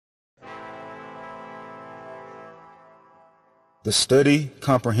The study,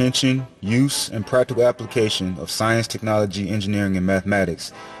 comprehension, use, and practical application of science, technology, engineering, and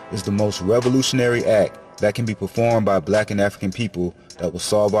mathematics is the most revolutionary act that can be performed by Black and African people that will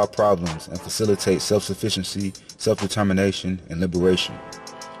solve our problems and facilitate self-sufficiency, self-determination, and liberation.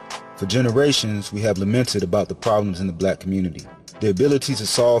 For generations, we have lamented about the problems in the Black community. The ability to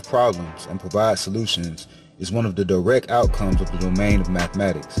solve problems and provide solutions is one of the direct outcomes of the domain of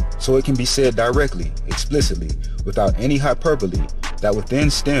mathematics. So it can be said directly, explicitly, without any hyperbole, that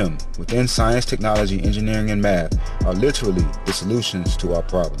within STEM, within science, technology, engineering, and math, are literally the solutions to our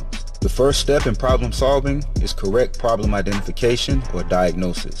problems. The first step in problem solving is correct problem identification or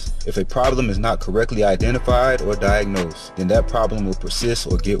diagnosis. If a problem is not correctly identified or diagnosed, then that problem will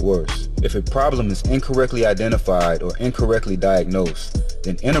persist or get worse. If a problem is incorrectly identified or incorrectly diagnosed,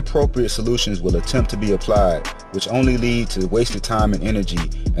 then inappropriate solutions will attempt to be applied, which only lead to wasted time and energy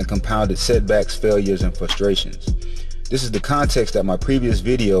and compounded setbacks, failures, and frustrations. This is the context that my previous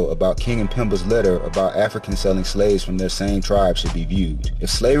video about King and Pemba's letter about Africans selling slaves from their same tribe should be viewed. If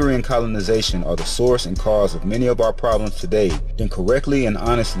slavery and colonization are the source and cause of many of our problems today, then correctly and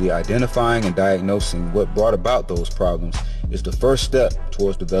honestly identifying and diagnosing what brought about those problems is the first step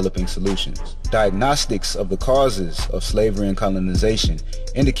towards developing solutions. Diagnostics of the causes of slavery and colonization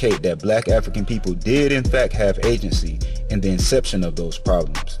indicate that Black African people did in fact have agency in the inception of those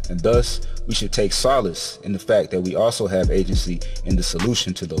problems, and thus we should take solace in the fact that we also have agency in the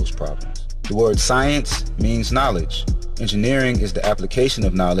solution to those problems. The word science means knowledge. Engineering is the application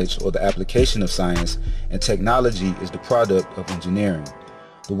of knowledge or the application of science, and technology is the product of engineering.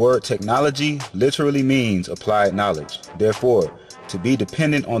 The word technology literally means applied knowledge. Therefore, to be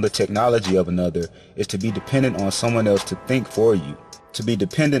dependent on the technology of another is to be dependent on someone else to think for you. To be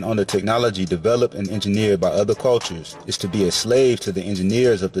dependent on the technology developed and engineered by other cultures is to be a slave to the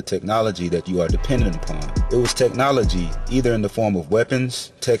engineers of the technology that you are dependent upon. It was technology, either in the form of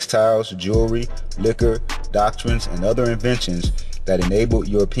weapons, textiles, jewelry, liquor, doctrines, and other inventions that enabled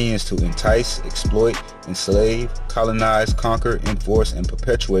Europeans to entice, exploit, enslave, colonize, conquer, enforce, and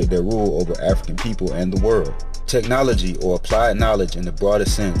perpetuate their rule over African people and the world. Technology, or applied knowledge in the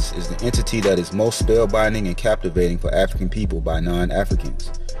broadest sense, is the entity that is most spellbinding and captivating for African people by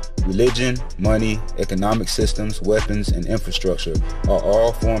non-Africans. Religion, money, economic systems, weapons, and infrastructure are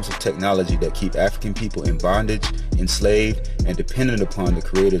all forms of technology that keep African people in bondage, enslaved, and dependent upon the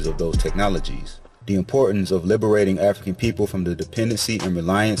creators of those technologies. The importance of liberating African people from the dependency and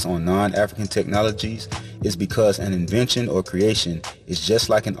reliance on non-African technologies is because an invention or creation is just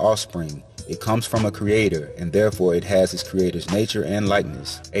like an offspring. It comes from a creator, and therefore it has its creator's nature and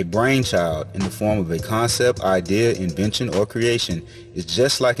likeness. A brainchild, in the form of a concept, idea, invention, or creation, is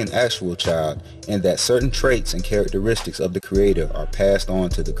just like an actual child in that certain traits and characteristics of the creator are passed on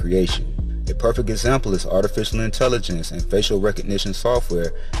to the creation. A perfect example is artificial intelligence and facial recognition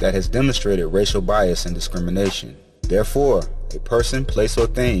software that has demonstrated racial bias and discrimination. Therefore, a person, place, or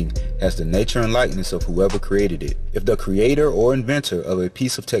thing has the nature and likeness of whoever created it. If the creator or inventor of a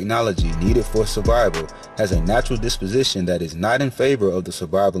piece of technology needed for survival has a natural disposition that is not in favor of the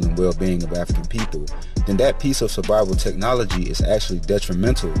survival and well-being of African people, then that piece of survival technology is actually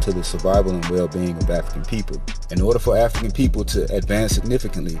detrimental to the survival and well-being of African people. In order for African people to advance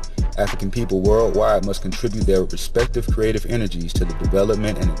significantly, African people worldwide must contribute their respective creative energies to the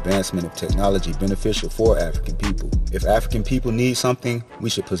development and advancement of technology beneficial for African people. If African people need something, we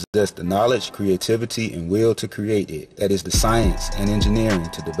should possess the knowledge, creativity, and will to create it. That is the science and engineering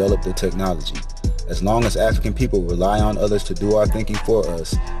to develop the technology. As long as African people rely on others to do our thinking for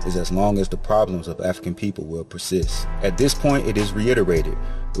us, is as long as the problems of African people will persist. At this point, it is reiterated.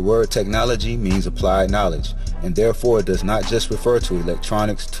 The word technology means applied knowledge, and therefore it does not just refer to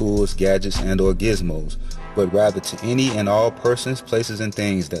electronics, tools, gadgets, and/or gizmos, but rather to any and all persons, places, and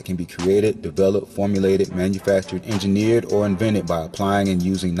things that can be created, developed, formulated, manufactured, engineered, or invented by applying and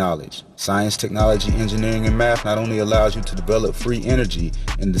using knowledge. Science, technology, engineering, and math not only allows you to develop free energy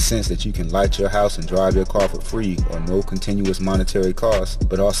in the sense that you can light your house and drive your car for free or no continuous monetary cost,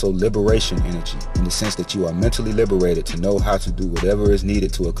 but also liberation energy in the sense that you are mentally liberated to know how to do whatever is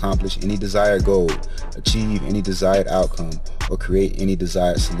needed to accomplish any desired goal, achieve any desired outcome, or create any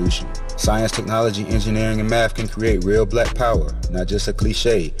desired solution. Science, technology, engineering, and math can create real Black power, not just a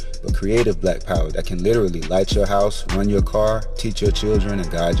cliche, but creative Black power that can literally light your house, run your car, teach your children,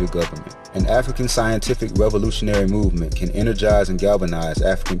 and guide your government. An African scientific revolutionary movement can energize and galvanize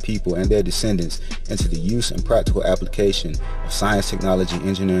African people and their descendants into the use and practical application of science, technology,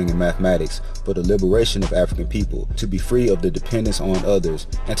 engineering, and mathematics for the liberation of African people, to be free of the dependence on others,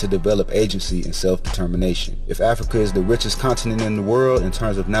 and to develop agency and self-determination. If Africa is the richest continent in the world in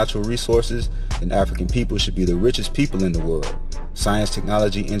terms of natural resources, then African people should be the richest people in the world. Science,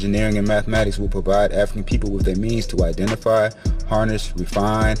 technology, engineering, and mathematics will provide African people with a means to identify, harness,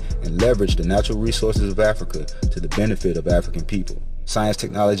 refine, and leverage the natural resources of Africa to the benefit of African people. Science,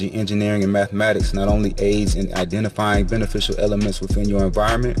 technology, engineering, and mathematics not only aids in identifying beneficial elements within your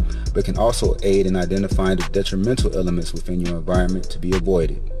environment, but can also aid in identifying the detrimental elements within your environment to be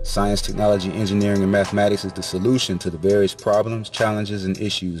avoided. Science, technology, engineering, and mathematics is the solution to the various problems, challenges, and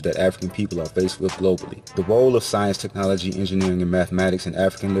issues that African people are faced with globally. The role of science, technology, engineering, and mathematics in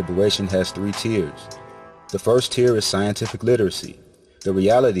African liberation has 3 tiers. The first tier is scientific literacy. The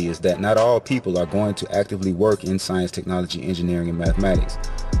reality is that not all people are going to actively work in science, technology, engineering, and mathematics.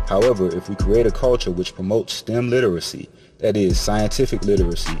 However, if we create a culture which promotes STEM literacy, that is, scientific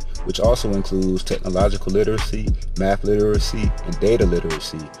literacy, which also includes technological literacy, math literacy, and data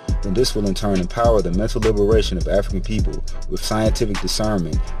literacy, then this will in turn empower the mental liberation of African people with scientific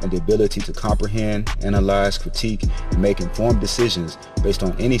discernment and the ability to comprehend, analyze, critique, and make informed decisions based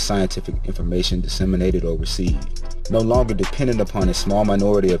on any scientific information disseminated or received. No longer dependent upon a small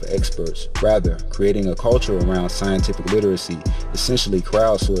minority of experts, rather creating a culture around scientific literacy essentially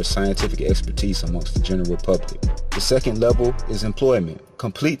crowdsource scientific expertise amongst the general public. The second level is employment.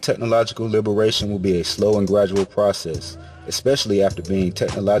 Complete technological liberation will be a slow and gradual process, especially after being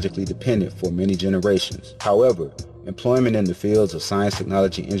technologically dependent for many generations. However, employment in the fields of science,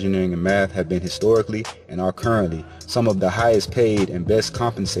 technology, engineering, and math have been historically and are currently some of the highest paid and best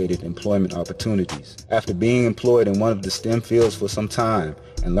compensated employment opportunities. After being employed in one of the STEM fields for some time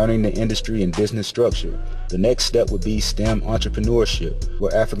and learning the industry and business structure, the next step would be STEM entrepreneurship,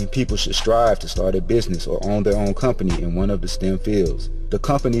 where African people should strive to start a business or own their own company in one of the STEM fields. The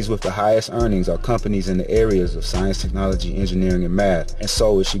companies with the highest earnings are companies in the areas of science, technology, engineering, and math, and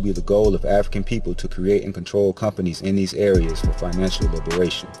so it should be the goal of African people to create and control companies in these areas for financial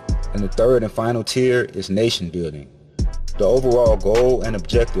liberation. And the third and final tier is nation building. The overall goal and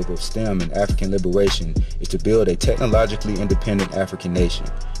objective of STEM and African liberation is to build a technologically independent African nation.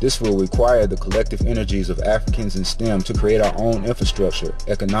 This will require the collective energies of Africans in STEM to create our own infrastructure,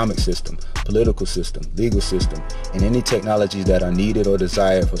 economic system, political system, legal system, and any technologies that are needed or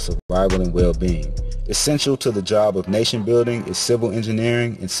desired for survival and well-being. Essential to the job of nation building is civil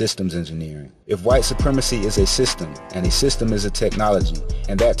engineering and systems engineering. If white supremacy is a system, and a system is a technology,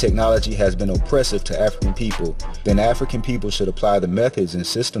 and that technology has been oppressive to African people, then African people should apply the methods in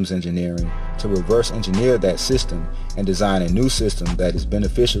systems engineering to reverse engineer that system and design a new system that is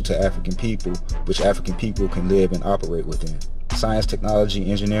beneficial to African people, which African people can live and operate within. Science, technology,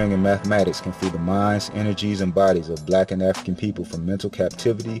 engineering, and mathematics can free the minds, energies, and bodies of Black and African people from mental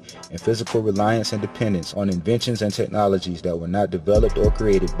captivity and physical reliance and dependence on inventions and technologies that were not developed or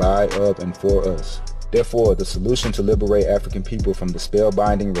created by, of, and for us. Therefore, the solution to liberate African people from the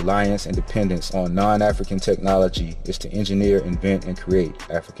spellbinding reliance and dependence on non-African technology is to engineer, invent, and create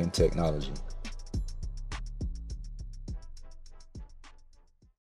African technology.